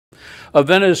A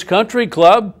Venice Country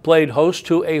Club played host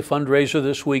to a fundraiser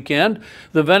this weekend.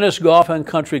 The Venice Golf and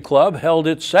Country Club held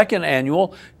its second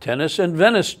annual Tennis in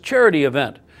Venice charity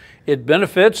event. It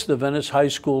benefits the Venice High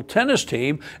School tennis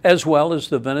team as well as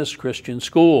the Venice Christian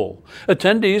School.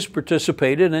 Attendees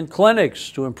participated in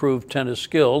clinics to improve tennis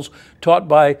skills taught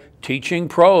by teaching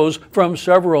pros from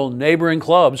several neighboring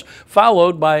clubs,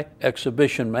 followed by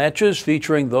exhibition matches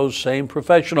featuring those same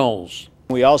professionals.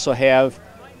 We also have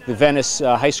the Venice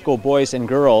High School boys and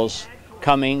girls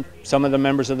coming, some of the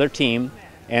members of their team,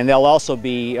 and they'll also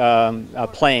be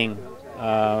playing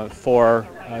for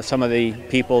some of the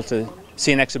people to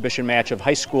see an exhibition match of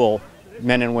high school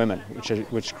men and women, which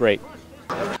is great.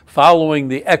 Following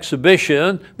the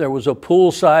exhibition, there was a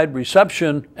poolside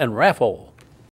reception and raffle.